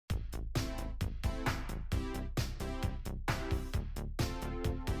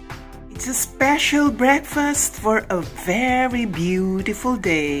It's a special breakfast for a very beautiful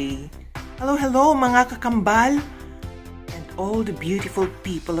day. Hello, hello mga kakambal and all the beautiful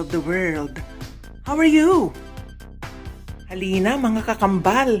people of the world. How are you? Halina mga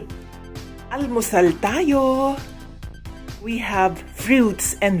kakambal, almusal tayo. We have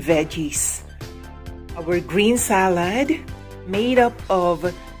fruits and veggies. Our green salad made up of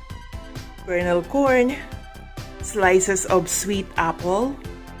kernel corn, slices of sweet apple,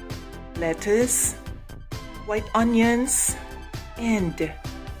 lettuce, white onions, and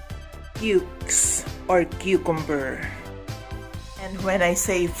cukes or cucumber. And when I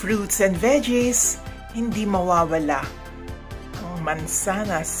say fruits and veggies, hindi mawawala ang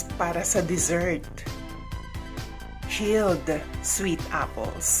mansanas para sa dessert, chilled sweet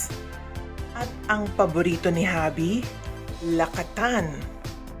apples, at ang paborito ni Habi, lakatan.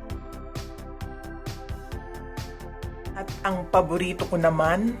 At ang paborito ko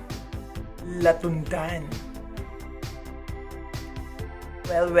naman, latundan.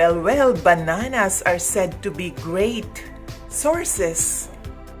 Well, bananas are said to be great sources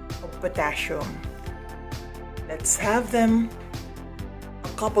of potassium. Let's have them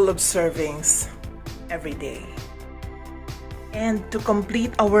a couple of servings every day. And to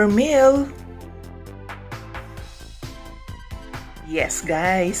complete our meal, yes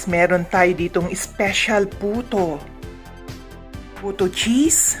guys, meron tayo ditong special puto. Puto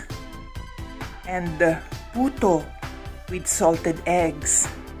cheese and puto with salted eggs.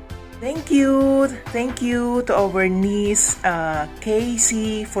 Thank you to our niece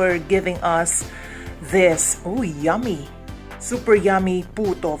Kace for giving us this. Oh, yummy, super yummy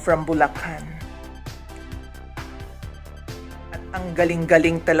puto from Bulacan. At ang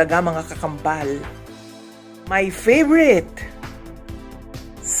galing-galing talaga mga kakambal. My favorite,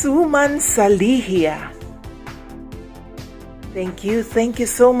 Suman sa lihiya. Thank you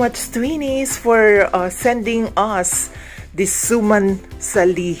so much, Twinnies, for sending us this Suman sa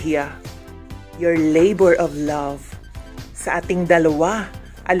lihiya, your labor of love. Sa ating dalawa,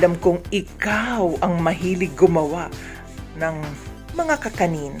 alam kong ikaw ang mahilig gumawa ng mga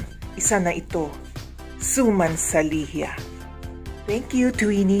kakanin. Isa na ito, Suman sa lihiya. Thank you,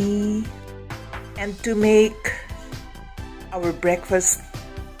 Twinnie. And to make our breakfast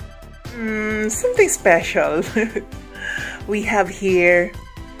something special, we have here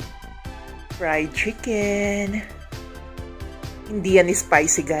fried chicken. Hindi yan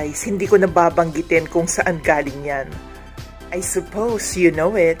spicy guys. Hindi ko nababanggitin kung saan galing yan. I suppose you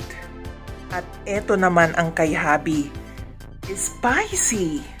know it. At eto naman ang kay Habi,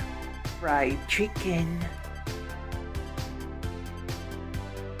 spicy fried chicken.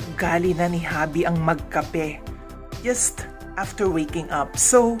 Gali na ni Habi ang magkape just after waking up.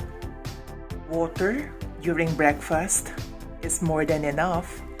 So, water during breakfast is more than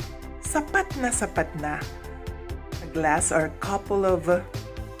enough. Sapat na. A glass or couple of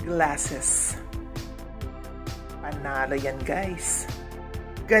glasses. Panalo yan guys.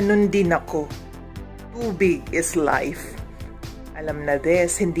 Ganun din ako. Tubig is life. Alam na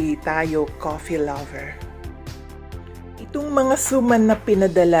this, hindi tayo coffee lover. Itong mga suman na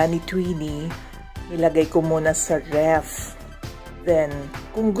pinadala ni Twinnie, nilagay ko muna sa ref. Then,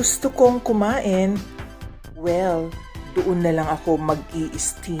 kung gusto kong kumain, well, doon na lang ako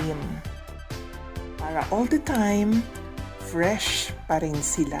mag-i-steam. Para all the time, fresh pa rin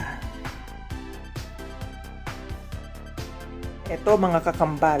sila. Ito mga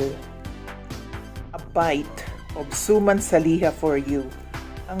kakambal, a bite of suman sa liha for you.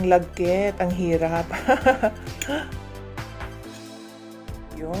 Ang lagkit, ang hirap.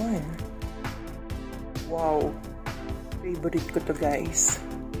 Yun. Wow. Favorite ko to guys.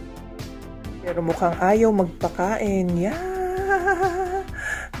 Pero mukhang ayaw magpakain. Yeah!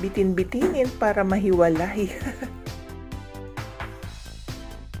 Bitin-bitinin para mahiwalay.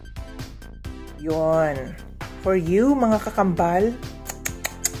 Yon. For you, mga kakambal.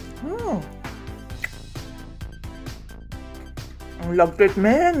 Ang lagkit,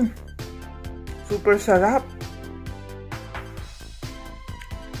 man. Super sarap.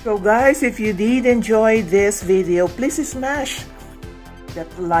 So guys, if you did enjoy this video, please smash that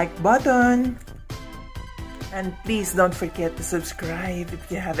like button. And please don't forget to subscribe if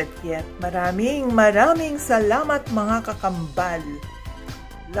you haven't yet. Maraming salamat mga kakambal.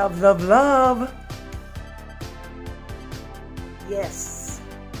 Love. Yes.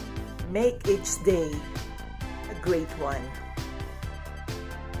 Make each day a great one.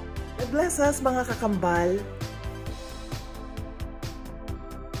 God bless us mga kakambal.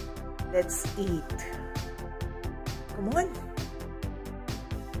 Let's eat. Come on.